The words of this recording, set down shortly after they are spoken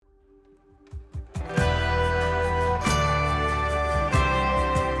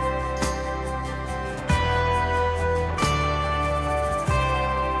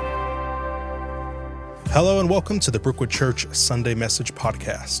Hello and welcome to the Brookwood Church Sunday Message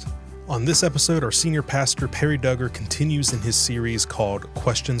Podcast. On this episode, our senior pastor, Perry Duggar, continues in his series called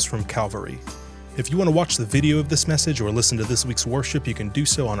Questions from Calvary. If you want to watch the video of this message or listen to this week's worship, you can do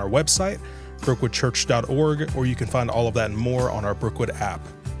so on our website, brookwoodchurch.org, or you can find all of that and more on our Brookwood app.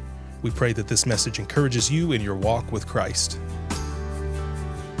 We pray that this message encourages you in your walk with Christ.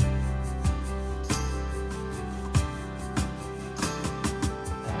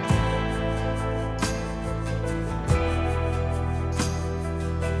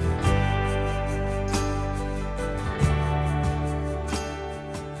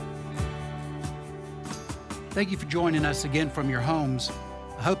 Thank you for joining us again from your homes.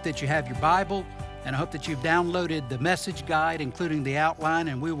 I hope that you have your Bible, and I hope that you've downloaded the message guide, including the outline,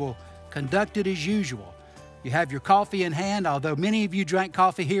 and we will conduct it as usual. You have your coffee in hand, although many of you drank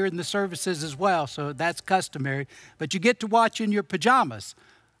coffee here in the services as well, so that's customary, but you get to watch in your pajamas.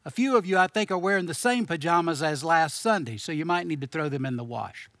 A few of you, I think, are wearing the same pajamas as last Sunday, so you might need to throw them in the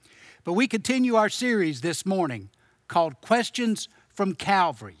wash. But we continue our series this morning called Questions from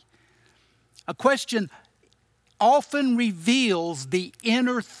Calvary. A question often reveals the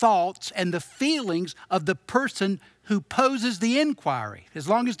inner thoughts and the feelings of the person who poses the inquiry, as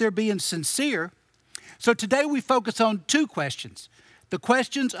long as they're being sincere. So today we focus on two questions, the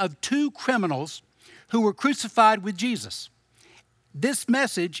questions of two criminals who were crucified with Jesus. This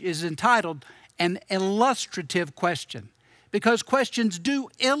message is entitled An Illustrative Question, because questions do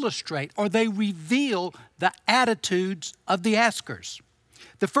illustrate or they reveal the attitudes of the askers.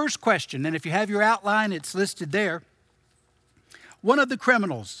 The first question, and if you have your outline, it's listed there. One of the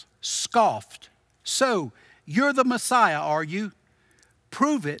criminals scoffed, "So, you're the Messiah, are you?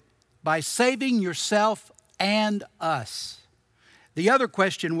 Prove it by saving yourself and us." The other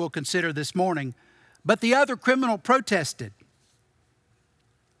question we'll consider this morning, but the other criminal protested,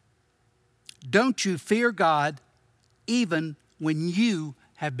 "Don't you fear God even when you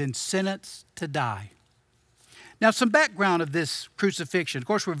have been sentenced to die?" Now, some background of this crucifixion. Of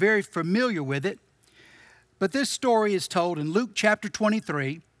course, we're very familiar with it, but this story is told in Luke chapter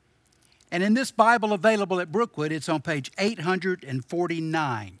 23, and in this Bible available at Brookwood, it's on page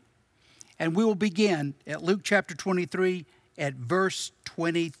 849. And we will begin at Luke chapter 23 at verse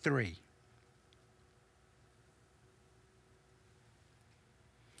 23.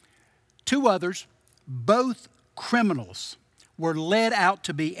 Two others, both criminals, were led out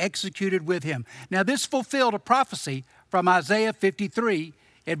to be executed with him. Now, this fulfilled a prophecy from Isaiah 53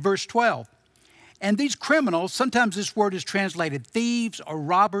 at verse 12. And these criminals, sometimes this word is translated thieves or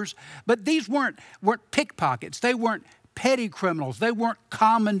robbers, but these weren't pickpockets. They weren't petty criminals. They weren't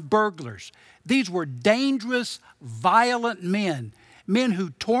common burglars. These were dangerous, violent men who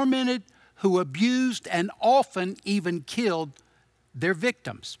tormented, who abused, and often even killed their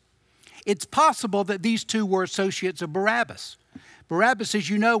victims. It's possible that these two were associates of Barabbas. Barabbas, as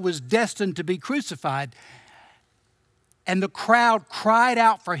you know, was destined to be crucified, and the crowd cried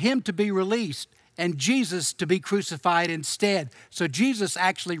out for him to be released and Jesus to be crucified instead. So Jesus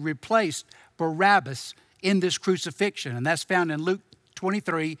actually replaced Barabbas in this crucifixion, and that's found in Luke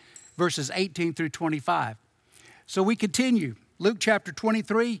 23, verses 18 through 25. So we continue, Luke chapter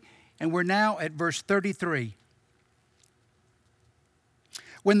 23, and we're now at verse 33.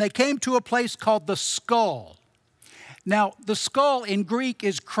 When they came to a place called the Skull. Now, the skull in Greek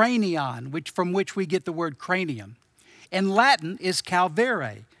is cranion, from which we get the word cranium. In Latin is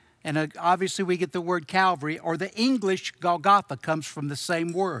calvare, and obviously we get the word Calvary, or the English Golgotha comes from the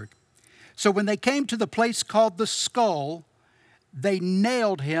same word. So when they came to the place called the Skull, they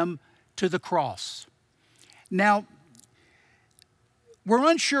nailed him to the cross. Now, we're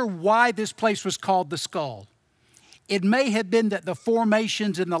unsure why this place was called the Skull. It may have been that the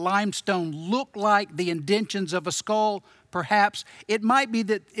formations in the limestone looked like the indentions of a skull, perhaps. It might be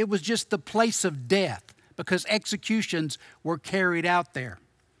that it was just the place of death because executions were carried out there.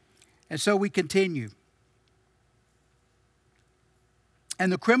 And so we continue.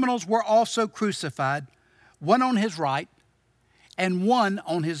 And the criminals were also crucified, one on his right and one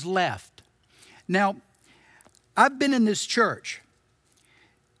on his left. Now, I've been in this church.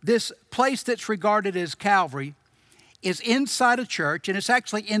 This place that's regarded as Calvary is inside a church, and it's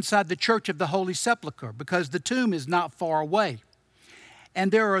actually inside the Church of the Holy Sepulchre because the tomb is not far away.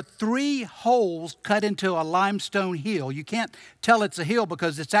 And there are 3 holes cut into a limestone hill. You can't tell it's a hill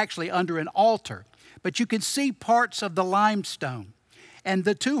because it's actually under an altar, but you can see parts of the limestone. And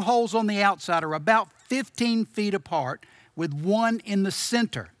the 2 holes on the outside are about 15 feet apart with one in the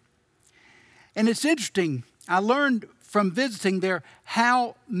center. And it's interesting, I learned from visiting there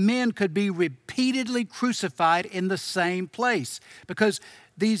how men could be repeatedly crucified in the same place because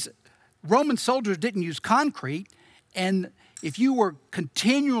these Roman soldiers didn't use concrete, and if you were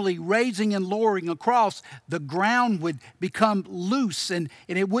continually raising and lowering a cross, the ground would become loose and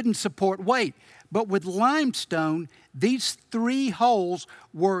it wouldn't support weight. But with limestone, these 3 holes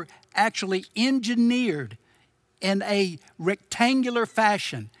were actually engineered in a rectangular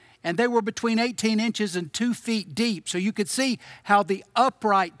fashion. And they were between 18 inches and 2 feet deep. So you could see how the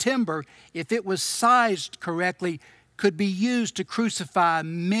upright timber, if it was sized correctly, could be used to crucify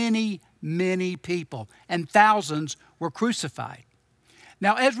many, many people. And thousands were crucified.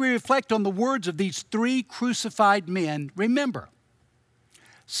 Now, as we reflect on the words of these 3 crucified men, remember,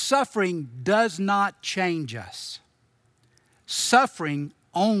 suffering does not change us. Suffering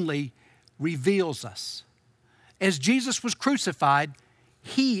only reveals us. As Jesus was crucified,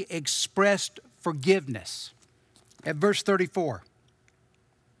 he expressed forgiveness. At verse 34,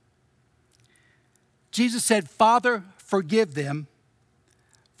 Jesus said, "Father, forgive them,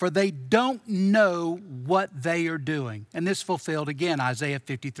 for they don't know what they are doing." And this fulfilled again Isaiah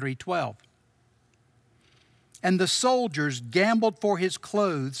 53:12. And the soldiers gambled for his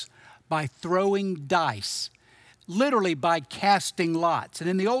clothes by throwing dice, literally by casting lots. And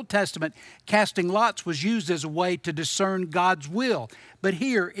in the Old Testament, casting lots was used as a way to discern God's will. But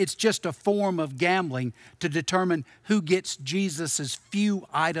here, it's just a form of gambling to determine who gets Jesus' few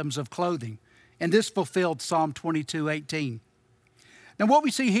items of clothing. And this fulfilled Psalm 22:18. Now, what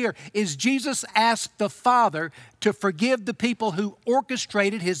we see here is Jesus asked the Father to forgive the people who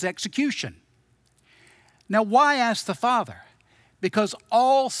orchestrated his execution. Now, why ask the Father? Because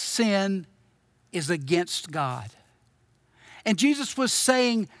all sin is against God. And Jesus was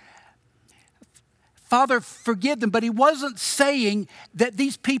saying, "Father, forgive them," but he wasn't saying that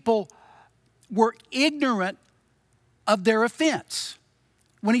these people were ignorant of their offense.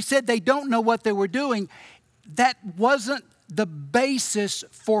 When he said they don't know what they were doing, that wasn't the basis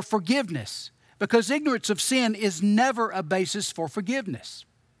for forgiveness, because ignorance of sin is never a basis for forgiveness.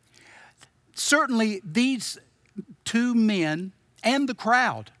 Certainly, these 2 men and the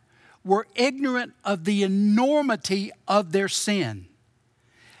crowd were ignorant of the enormity of their sin.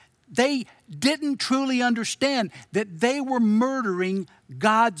 They didn't truly understand that they were murdering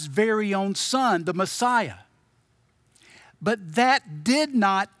God's very own Son, the Messiah. But that did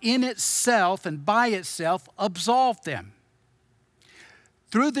not in itself and by itself absolve them.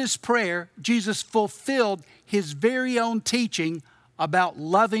 Through this prayer, Jesus fulfilled his very own teaching about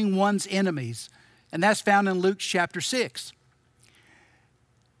loving one's enemies. And that's found in Luke chapter 6.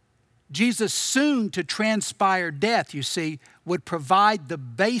 Jesus' soon to transpire death, you see, would provide the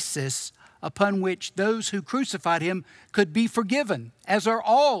basis upon which those who crucified him could be forgiven, as are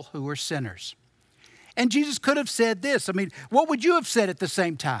all who are sinners. And Jesus could have said this. What would you have said at the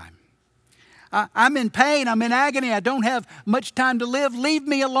same time? I'm in pain, I'm in agony, I don't have much time to live, leave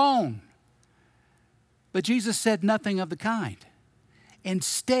me alone. But Jesus said nothing of the kind.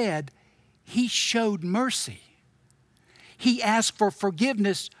 Instead, he showed mercy. He asked for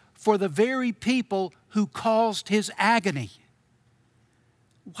forgiveness for the very people who caused his agony.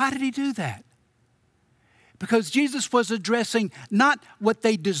 Why did he do that? Because Jesus was addressing not what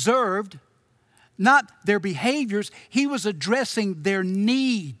they deserved, not their behaviors. He was addressing their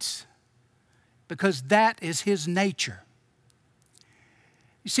needs, because that is his nature.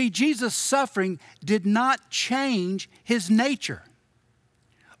 You see, Jesus' suffering did not change his nature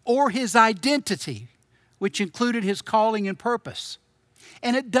or his identity, which included his calling and purpose.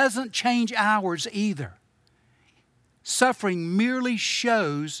 And it doesn't change ours either. Suffering merely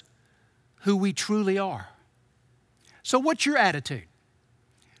shows who we truly are. So what's your attitude?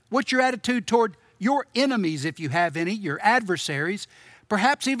 What's your attitude toward your enemies, if you have any, your adversaries,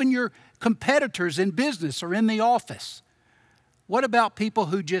 perhaps even your competitors in business or in the office? What about people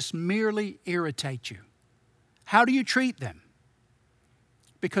who just merely irritate you? How do you treat them?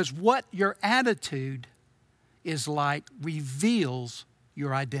 Because what your attitude is like reveals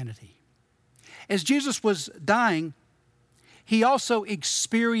your identity. As Jesus was dying, he also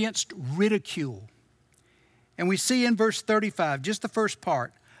experienced ridicule. And we see in verse 35, just the first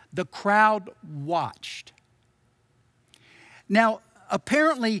part, the crowd watched. Now,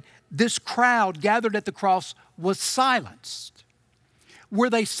 apparently, this crowd gathered at the cross was silenced. Were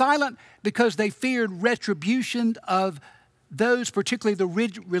they silent because they feared retribution of those, particularly the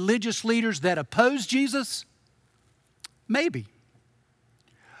religious leaders that opposed Jesus? Maybe.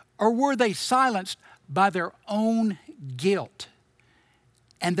 Or were they silenced by their own guilt,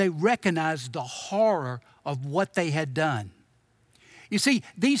 and they recognized the horror of what they had done? You see,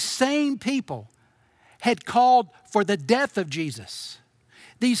 these same people had called for the death of Jesus.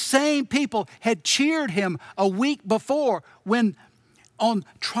 These same people had cheered him a week before when on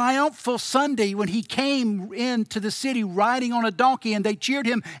Triumphal Sunday when he came into the city riding on a donkey, and they cheered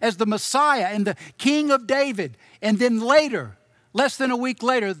him as the Messiah and the King of David. And then later, less than a week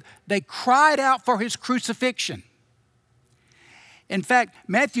later, they cried out for his crucifixion. In fact,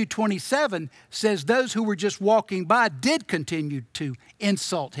 Matthew 27 says those who were just walking by did continue to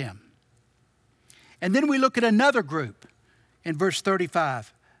insult him. And then we look at another group in verse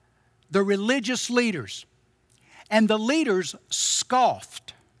 35, the religious leaders. And the leaders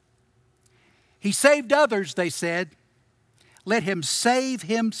scoffed. He saved others, they said. Let him save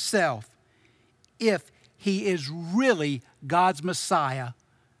himself if he is really God's Messiah,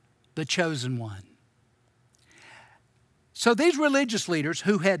 the chosen one. So these religious leaders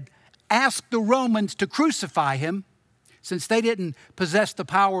who had asked the Romans to crucify him, since they didn't possess the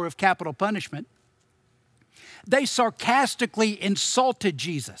power of capital punishment, they sarcastically insulted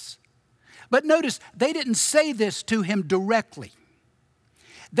Jesus. But notice, they didn't say this to him directly.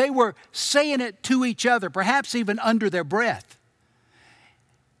 They were saying it to each other, perhaps even under their breath.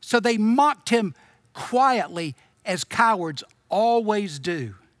 So they mocked him quietly, as cowards always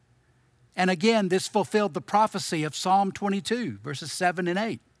do. And again, this fulfilled the prophecy of Psalm 22, verses 7 and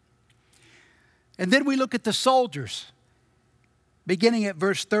 8. And then we look at the soldiers, beginning at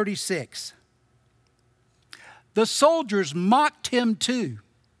verse 36. The soldiers mocked him too.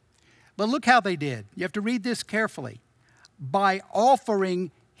 But look how they did. You have to read this carefully. By offering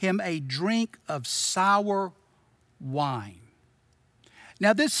him a drink of sour wine.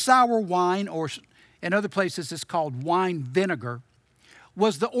 Now this sour wine, or in other places it's called wine vinegar,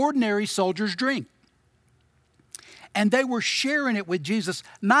 was the ordinary soldier's drink. And they were sharing it with Jesus,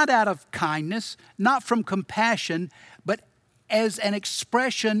 not out of kindness, not from compassion, but as an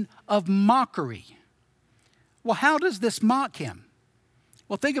expression of mockery. Well, how does this mock him?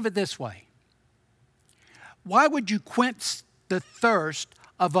 Well, think of it this way. Why would you quench the thirst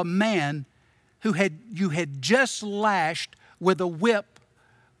of a man who you had just lashed with a whip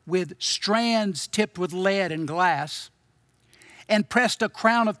with strands tipped with lead and glass and pressed a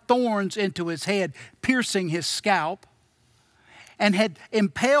crown of thorns into his head, piercing his scalp, and had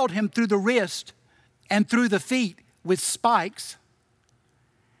impaled him through the wrist and through the feet with spikes?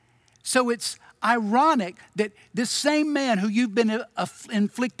 So it's ironic that this same man who you've been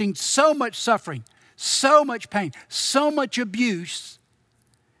inflicting so much suffering, so much pain, so much abuse,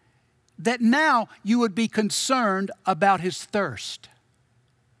 that now you would be concerned about his thirst.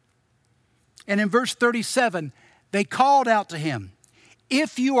 And in verse 37, they called out to him,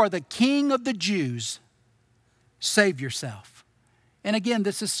 "If you are the King of the Jews, save yourself." And again,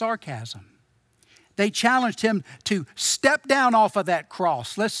 this is sarcasm. They challenged him to step down off of that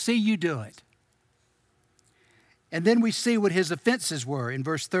cross. Let's see you do it. And then we see what his offenses were in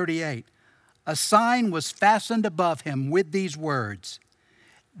verse 38. A sign was fastened above him with these words,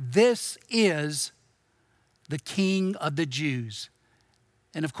 "This is the King of the Jews."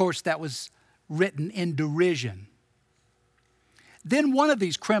 And of course, that was written in derision. Then one of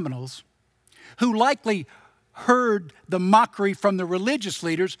these criminals, who likely heard the mockery from the religious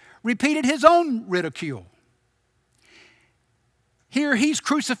leaders, repeated his own ridicule. Here he's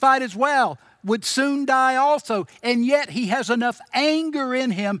crucified as well, would soon die also, and yet he has enough anger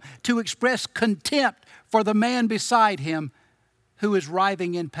in him to express contempt for the man beside him who is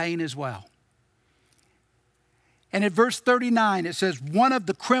writhing in pain as well. And at verse 39 it says, one of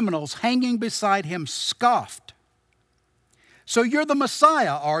the criminals hanging beside him scoffed. "So you're the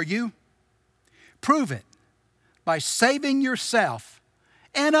Messiah, are you? Prove it by saving yourself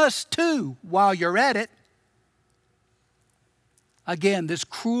and us too while you're at it." Again, this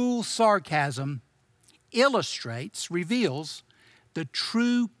cruel sarcasm reveals the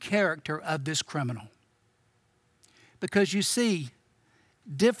true character of this criminal. Because you see,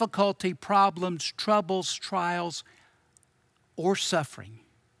 difficulty, problems, troubles, trials, or suffering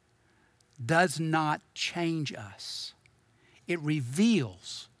does not change us. It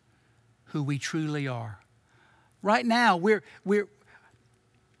reveals who we truly are. Right now, we're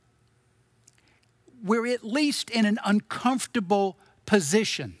at least in an uncomfortable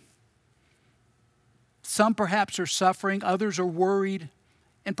position. Some perhaps are suffering, others are worried,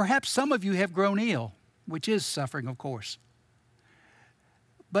 and perhaps some of you have grown ill, which is suffering, of course.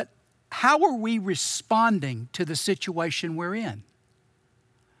 But how are we responding to the situation we're in?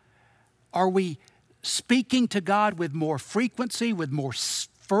 Are we speaking to God with more frequency, with more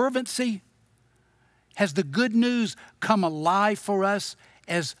fervency? Has the good news come alive for us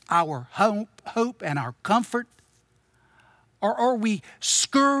as our hope and our comfort? Or are we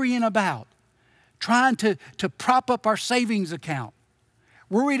scurrying about, trying to prop up our savings account,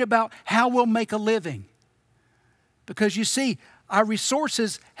 worried about how we'll make a living? Because you see, Our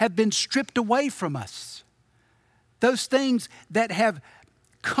resources have been stripped away from us. Those things that have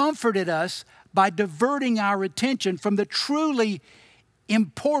comforted us by diverting our attention from the truly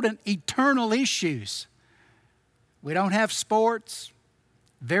important eternal issues. We don't have sports,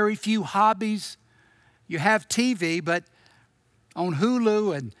 very few hobbies. You have TV, but on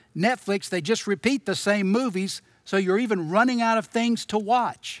Hulu and Netflix, they just repeat the same movies, so you're even running out of things to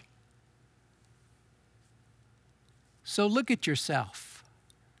watch. So look at yourself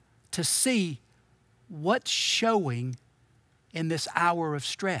to see what's showing in this hour of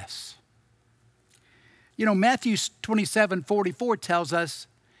stress. You know, Matthew 27:44 tells us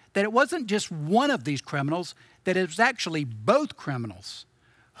that it wasn't just one of these criminals, that it was actually both criminals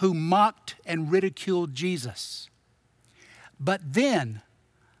who mocked and ridiculed Jesus. But then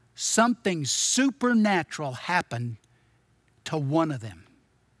something supernatural happened to one of them.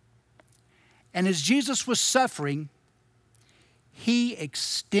 And as Jesus was suffering, he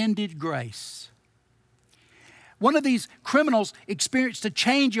extended grace. One of these criminals experienced a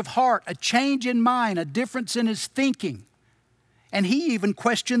change of heart, a change in mind, a difference in his thinking. And he even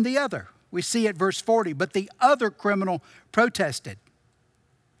questioned the other. We see at verse 40, but the other criminal protested.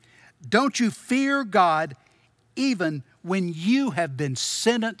 Don't you fear God even when you have been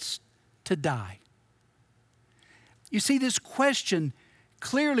sentenced to die? You see, this question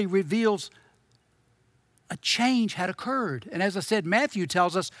clearly reveals a change had occurred. And as I said, Matthew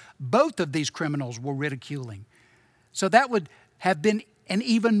tells us both of these criminals were ridiculing. So that would have been an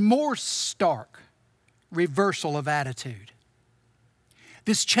even more stark reversal of attitude.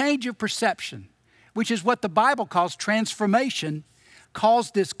 This change of perception, which is what the Bible calls transformation,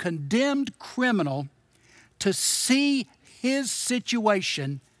 caused this condemned criminal to see his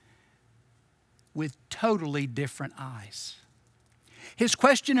situation with totally different eyes. His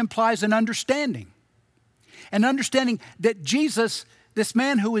question implies an understanding that Jesus, this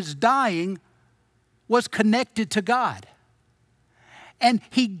man who is dying, was connected to God. And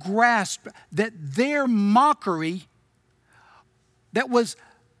he grasped that their mockery that was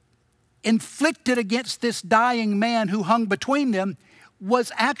inflicted against this dying man who hung between them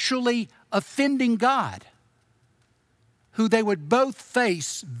was actually offending God, who they would both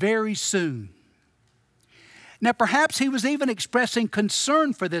face very soon. Now, perhaps he was even expressing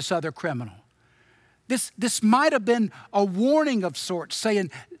concern for this other criminal. This might have been a warning of sorts,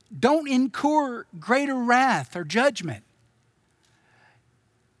 saying, don't incur greater wrath or judgment.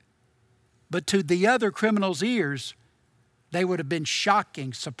 But to the other criminal's ears, they would have been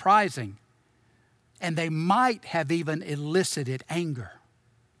shocking, surprising, and they might have even elicited anger.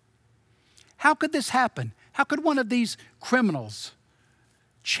 How could this happen? How could one of these criminals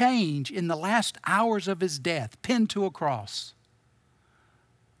change in the last hours of his death, pinned to a cross?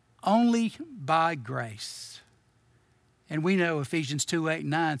 Only by grace. And we know Ephesians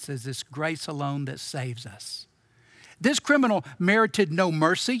 2:8-9 says this grace alone that saves us. This criminal merited no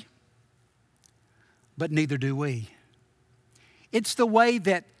mercy, but neither do we. It's the way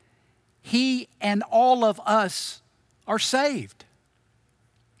that he and all of us are saved.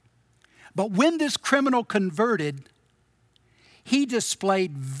 But when this criminal converted, he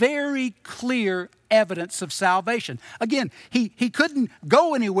displayed very clear evidence of salvation. Again, he couldn't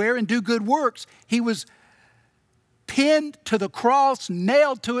go anywhere and do good works. He was pinned to the cross,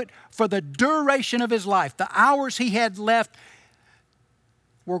 nailed to it for the duration of his life. The hours he had left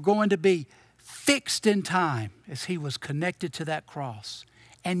were going to be fixed in time as he was connected to that cross.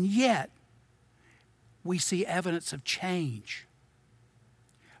 And yet, we see evidence of change.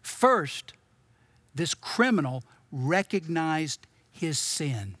 First, this criminal recognized his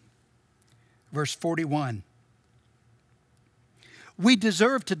sin. Verse 41. We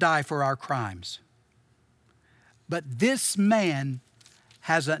deserve to die for our crimes, but this man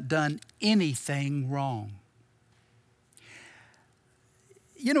hasn't done anything wrong.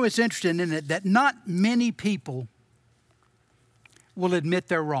 You know, it's interesting, isn't it, that not many people will admit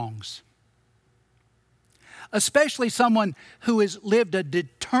their wrongs. Especially someone who has lived a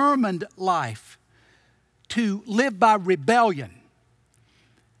determined life to live by rebellion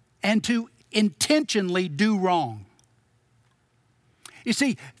and to intentionally do wrong. You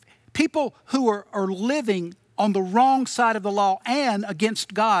see, people who are living on the wrong side of the law and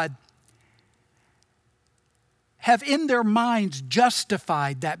against God have in their minds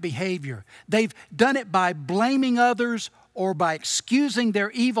justified that behavior. They've done it by blaming others or by excusing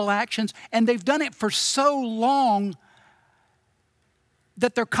their evil actions, and they've done it for so long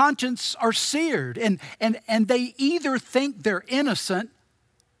that their conscience are seared, and they either think they're innocent,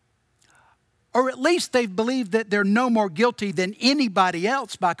 or at least they've believed that they're no more guilty than anybody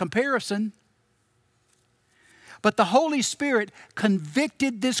else by comparison. But the Holy Spirit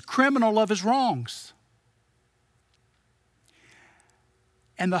convicted this criminal of his wrongs.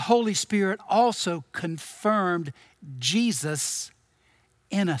 And the Holy Spirit also confirmed Jesus'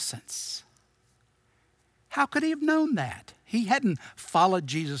 innocence. How could he have known that? He hadn't followed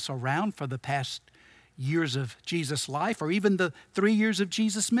Jesus around for the past years of Jesus' life or even the 3 years of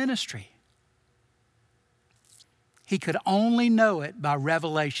Jesus' ministry. He could only know it by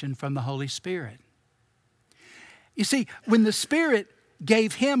revelation from the Holy Spirit. You see, when the Spirit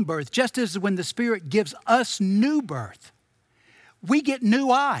gave him birth, just as when the Spirit gives us new birth, we get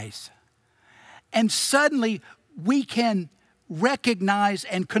new eyes. And suddenly we can recognize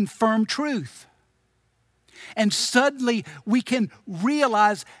and confirm truth. And suddenly we can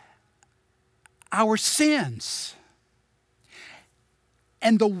realize our sins.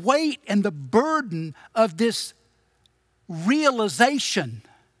 And the weight and the burden of this realization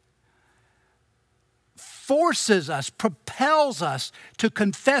forces us, propels us to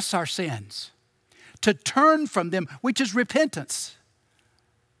confess our sins, to turn from them, which is repentance,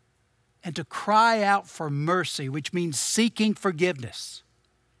 and to cry out for mercy, which means seeking forgiveness.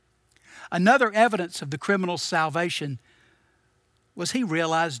 Another evidence of the criminal's salvation was he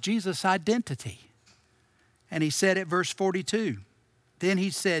realized Jesus' identity. And he said at verse 42, then he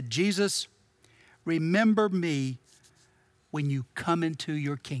said, Jesus, remember me when you come into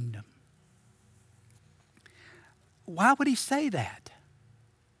your kingdom. Why would he say that?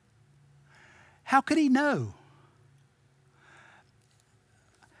 How could he know?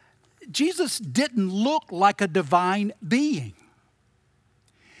 Jesus didn't look like a divine being.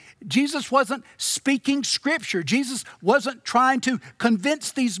 Jesus wasn't speaking scripture. Jesus wasn't trying to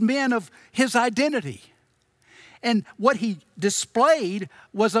convince these men of his identity. And what he displayed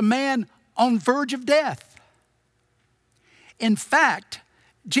was a man on verge of death. In fact,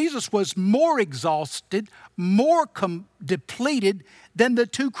 Jesus was more exhausted, more depleted than the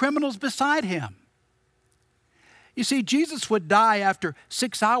two criminals beside him. You see, Jesus would die after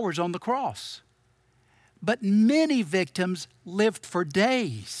 6 hours on the cross. But many victims lived for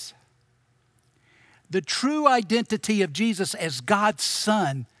days. The true identity of Jesus as God's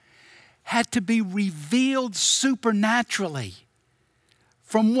Son had to be revealed supernaturally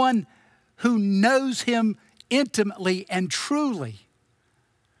from one who knows him intimately and truly,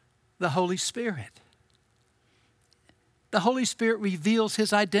 the Holy Spirit. The Holy Spirit reveals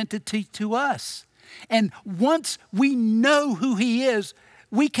his identity to us. And once we know who he is,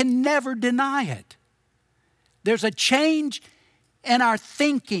 we can never deny it. There's a change in our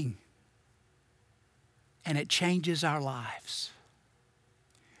thinking, and it changes our lives.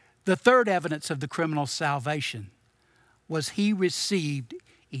 The third evidence of the criminal's salvation was he received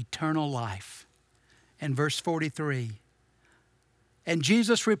eternal life. In verse 43, and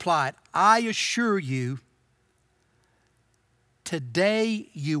Jesus replied, I assure you, today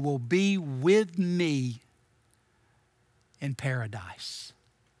you will be with me in paradise.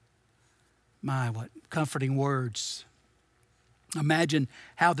 My, what comforting words. Imagine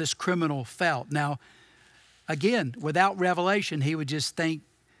how this criminal felt. Now, again, without revelation, he would just think,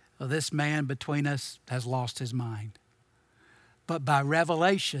 well, this man between us has lost his mind. But by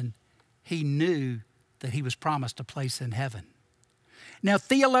revelation, he knew that he was promised a place in heaven. Now,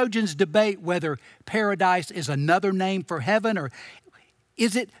 theologians debate whether paradise is another name for heaven or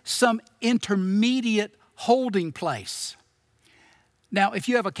is it some intermediate holding place. Now, if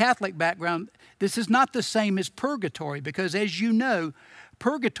you have a Catholic background, this is not the same as purgatory because, as you know,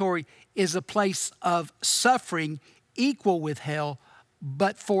 purgatory is a place of suffering equal with hell,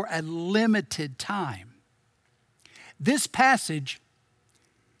 but for a limited time. This passage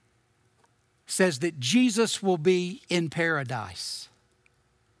says that Jesus will be in paradise.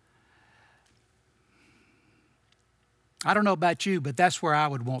 I don't know about you, but that's where I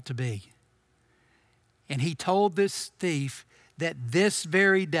would want to be. And he told this thief that this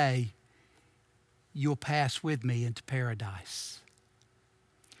very day you'll pass with me into paradise.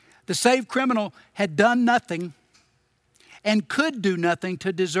 The saved criminal had done nothing and could do nothing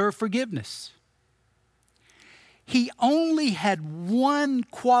to deserve forgiveness. He only had one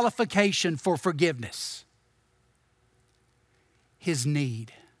qualification for forgiveness: his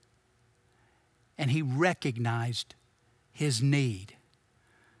need. And he recognized his need.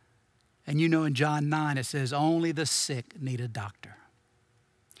 And you know in John 9 it says, only the sick need a doctor.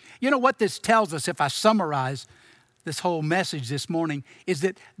 You know what this tells us, if I summarize this whole message this morning, is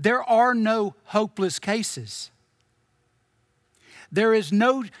that there are no hopeless cases. There is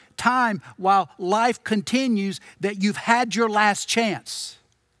no time while life continues that you've had your last chance.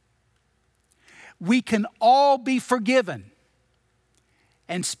 We can all be forgiven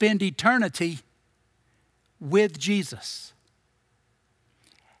and spend eternity with Jesus?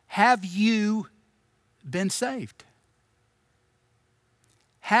 Have you been saved?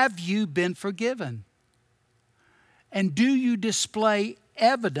 Have you been forgiven? And do you display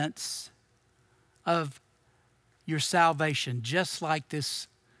evidence of your salvation, just like this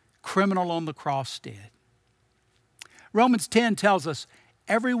criminal on the cross did? Romans 10 tells us,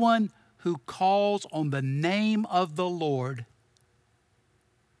 everyone who calls on the name of the Lord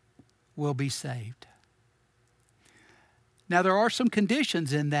will be saved. Now, there are some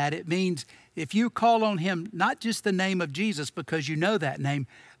conditions in that. It means if you call on Him, not just the name of Jesus because you know that name,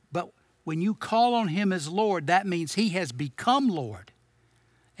 but when you call on Him as Lord, that means He has become Lord.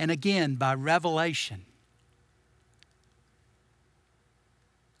 And again, by revelation.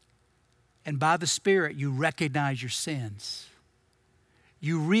 And by the Spirit, you recognize your sins.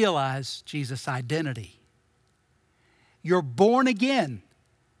 You realize Jesus' identity. You're born again,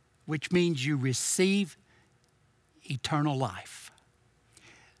 which means you receive eternal life.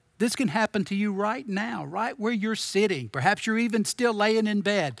 This can happen to you right now, right where you're sitting. Perhaps you're even still laying in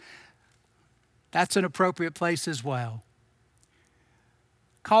bed. That's an appropriate place as well.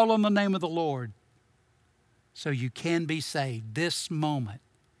 Call on the name of the Lord so you can be saved this moment.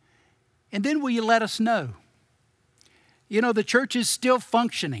 And then will you let us know? You know, the church is still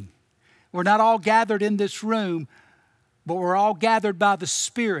functioning. We're not all gathered in this room, but we're all gathered by the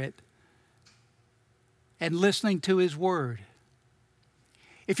Spirit and listening to His Word.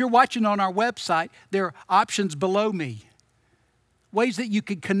 If you're watching on our website, there are options below me. Ways that you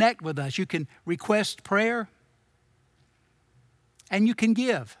can connect with us. You can request prayer and you can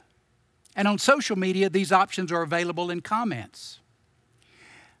give. And on social media, these options are available in comments.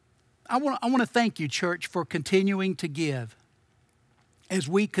 I want to thank you, church, for continuing to give as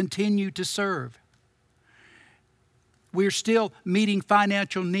we continue to serve. We're still meeting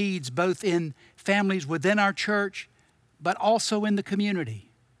financial needs both in families within our church, but also in the community.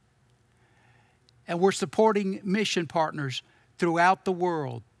 And we're supporting mission partners throughout the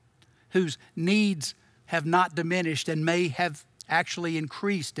world whose needs have not diminished and may have actually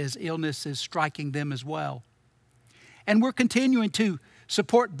increased as illness is striking them as well. And we're continuing to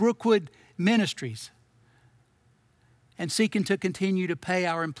support Brookwood Ministries and seeking to continue to pay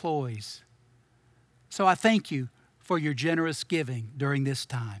our employees. So I thank you for your generous giving during this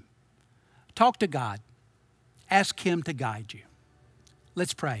time. Talk to God. Ask Him to guide you.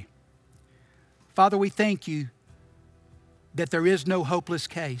 Let's pray. Father, we thank you that there is no hopeless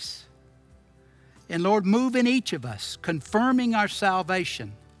case. And Lord, move in each of us, confirming our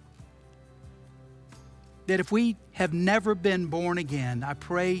salvation. That if we have never been born again, I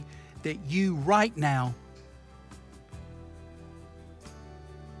pray that you right now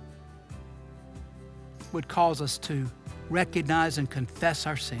would cause us to recognize and confess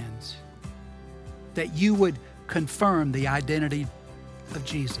our sins. That you would confirm the identity of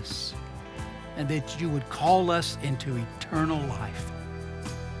Jesus. And that you would call us into eternal life.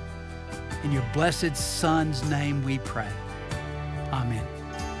 In your blessed Son's name we pray. Amen.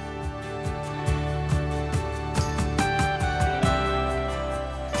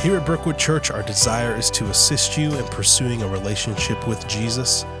 Here at Brookwood Church, our desire is to assist you in pursuing a relationship with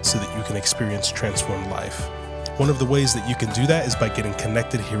Jesus so that you can experience transformed life. One of the ways that you can do that is by getting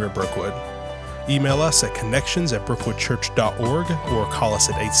connected here at Brookwood. Email us at connections@brookwoodchurch.org or call us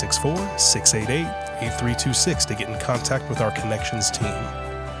at 864-688-8326 to get in contact with our Connections team.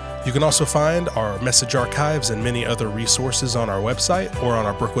 You can also find our message archives and many other resources on our website or on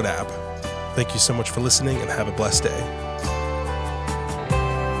our Brookwood app. Thank you so much for listening and have a blessed day.